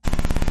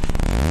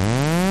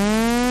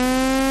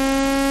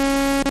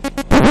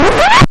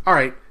All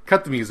right,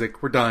 cut the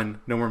music. We're done.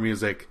 No more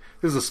music.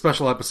 This is a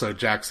special episode,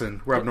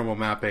 Jackson. We're Abnormal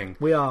Mapping.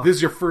 We are. This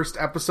is your first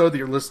episode that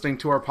you're listening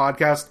to our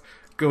podcast.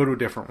 Go to a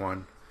different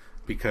one.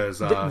 Because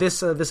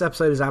this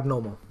episode is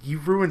abnormal. You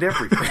ruined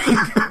everything.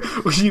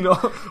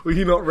 Were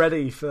you not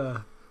ready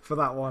for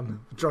that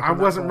one? I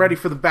wasn't ready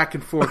for the back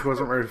and forth. I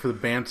wasn't ready for the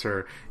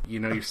banter. You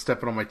know, you're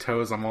stepping on my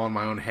toes. I'm all in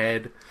my own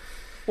head.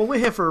 Well, we're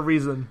here for a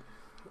reason.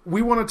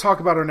 We want to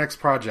talk about our next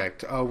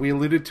project. We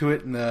alluded to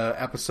it in the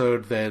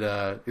episode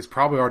that is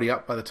probably already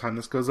up by the time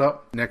this goes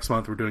up. Next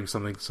month, we're doing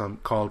something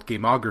called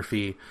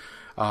Gameography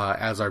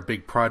as our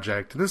big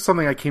project. And this is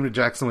something I came to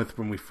Jackson with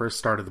when we first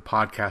started the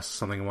podcast,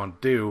 something I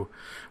wanted to do.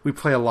 We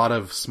play a lot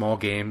of small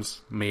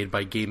games made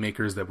by game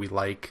makers that we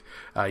like,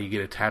 you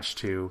get attached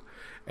to.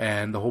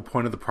 And the whole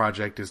point of the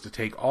project is to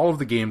take all of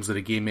the games that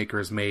a game maker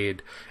has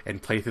made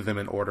and play through them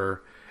in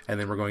order. And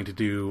then we're going to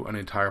do an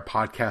entire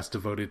podcast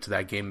devoted to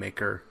that game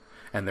maker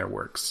and their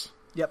works.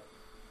 Yep.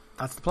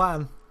 That's the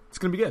plan. It's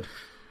going to be good.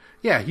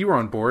 Yeah, you were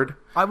on board.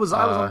 I was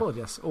on board,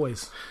 yes,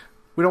 always.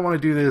 We don't want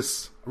to do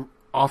this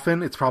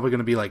often. It's probably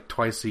going to be like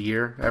twice a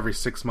year. Every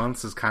 6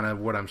 months is kind of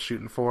what I'm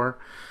shooting for.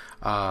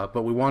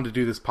 But we wanted to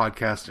do this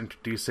podcast,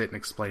 introduce it, and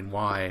explain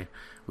why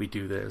we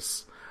do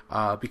this.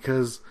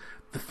 Because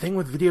the thing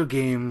with video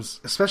games,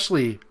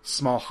 especially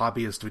small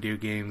hobbyist video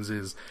games,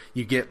 is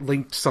you get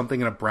linked something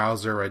in a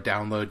browser or a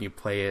download and you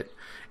play it,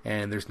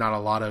 and there's not a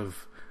lot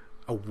of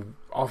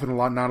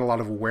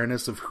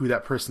awareness of who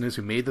that person is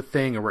who made the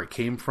thing or where it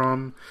came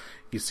from.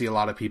 You see a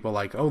lot of people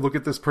like, oh, look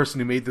at this person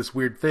who made this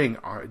weird thing.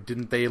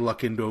 Didn't they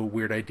luck into a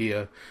weird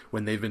idea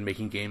when they've been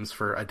making games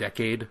for a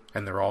decade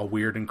and they're all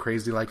weird and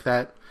crazy like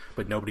that,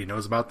 but nobody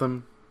knows about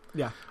them?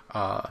 Yeah.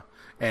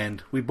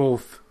 And we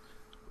both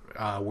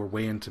were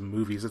way into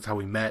movies. That's how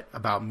we met,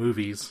 about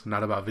movies,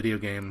 not about video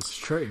games. It's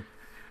true.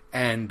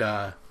 And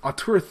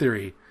auteur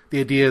theory,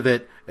 the idea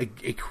that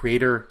a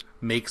creator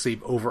makes a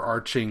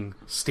overarching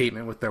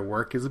statement with their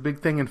work, is a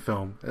big thing in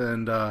film.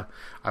 And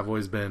I've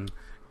always been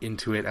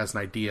into it as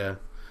an idea,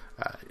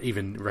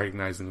 even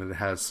recognizing that it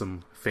has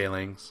some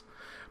failings.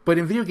 But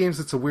in video games,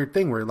 it's a weird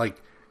thing where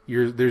like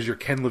there's your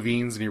Ken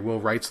Levines and your Will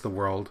Wrights of the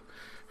world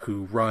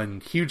who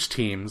run huge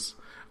teams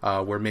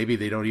where maybe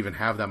they don't even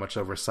have that much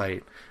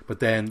oversight.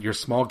 But then your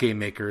small game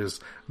makers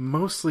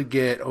mostly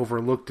get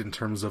overlooked in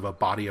terms of a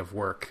body of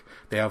work.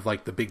 They have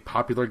like the big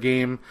popular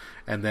game,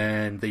 and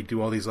then they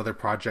do all these other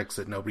projects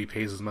that nobody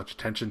pays as much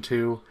attention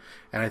to.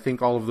 And I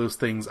think all of those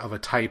things of a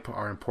type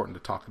are important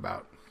to talk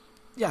about.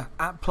 Yeah,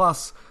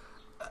 plus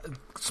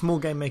small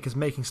game makers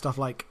making stuff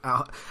like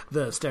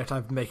the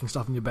stereotype of making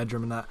stuff in your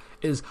bedroom and that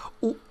is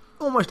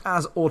almost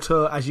as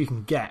auteur as you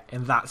can get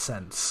in that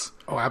sense.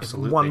 Oh,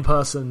 absolutely. It's one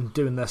person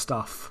doing their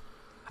stuff.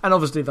 And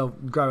obviously they'll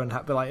grow and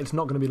but like it's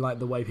not going to be like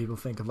the way people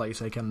think of, like you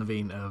say, Ken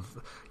Levine, of,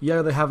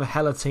 they have a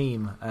hella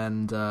team,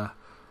 and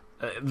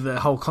the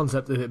whole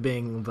concept of it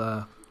being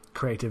the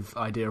creative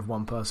idea of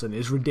one person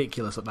is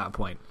ridiculous at that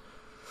point.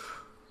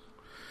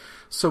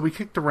 So we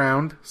kicked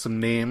around some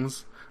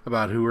names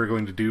about who we're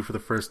going to do for the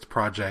first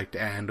project,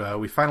 and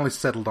we finally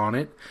settled on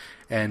it.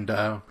 And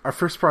our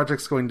first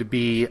project's going to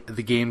be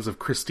the games of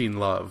Christine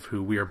Love,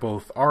 who we are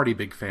both already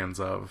big fans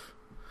of.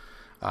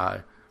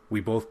 We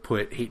both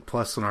put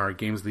 8+ on our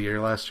Games of the Year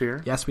last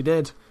year. Yes, we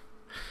did.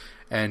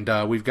 And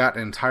we've got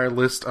an entire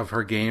list of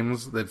her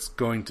games that's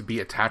going to be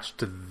attached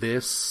to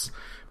this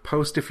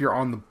post if you're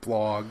on the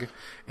blog.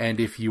 And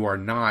if you are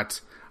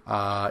not,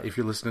 if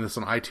you're listening to this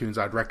on iTunes,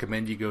 I'd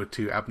recommend you go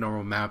to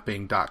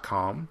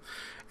abnormalmapping.com.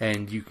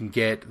 And you can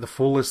get the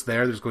full list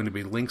there. There's going to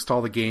be links to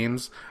all the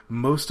games.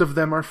 Most of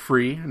them are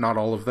free, not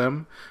all of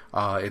them.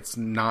 It's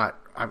not...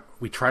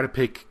 we try to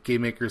pick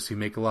game makers who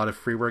make a lot of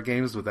freeware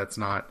games, but that's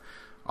not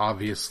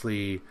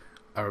obviously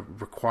a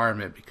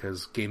requirement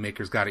because game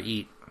makers got to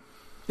eat.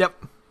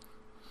 Yep.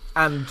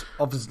 And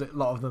obviously a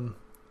lot of them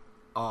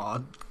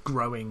are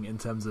growing in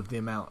terms of the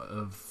amount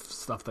of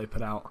stuff they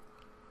put out.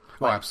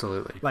 Like,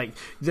 absolutely. Like,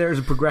 there is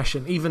a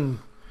progression, even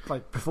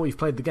like before you've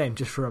played the game,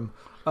 just from,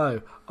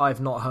 oh, I've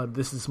not heard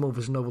this is a small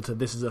visual novel to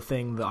this is a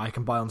thing that I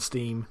can buy on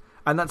Steam.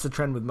 And that's a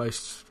trend with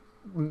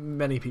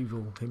many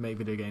people who make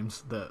video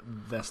games, that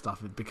their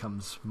stuff, it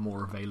becomes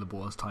more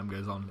available as time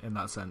goes on in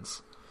that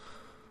sense.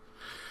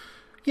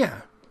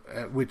 Yeah,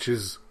 which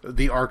is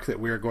the arc that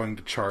we are going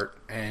to chart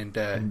and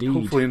Indeed.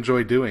 Hopefully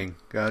enjoy doing.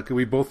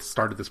 We both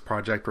started this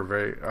project.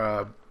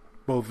 We're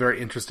both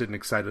very interested and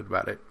excited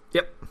about it.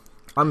 Yep,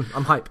 I'm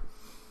hype.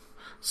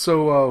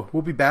 So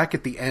we'll be back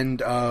at the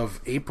end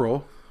of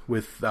April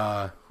with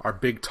our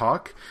big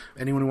talk.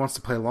 Anyone who wants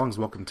to play along is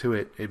welcome to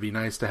it. It'd be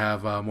nice to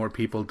have more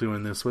people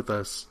doing this with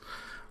us.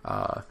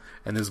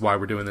 And this is why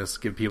we're doing this,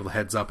 give people the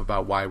heads up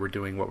about why we're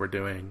doing what we're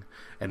doing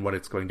and what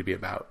it's going to be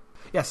about.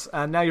 Yes,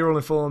 and now you're all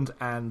informed,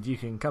 and you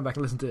can come back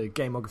and listen to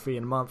Gameography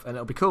in a month, and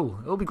it'll be cool.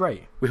 It'll be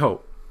great. We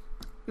hope.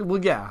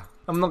 Well, yeah.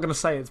 I'm not going to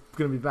say it's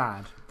going to be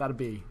bad. That'd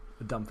be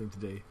a dumb thing to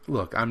do.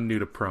 Look, I'm new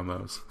to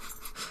promos.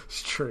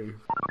 It's true.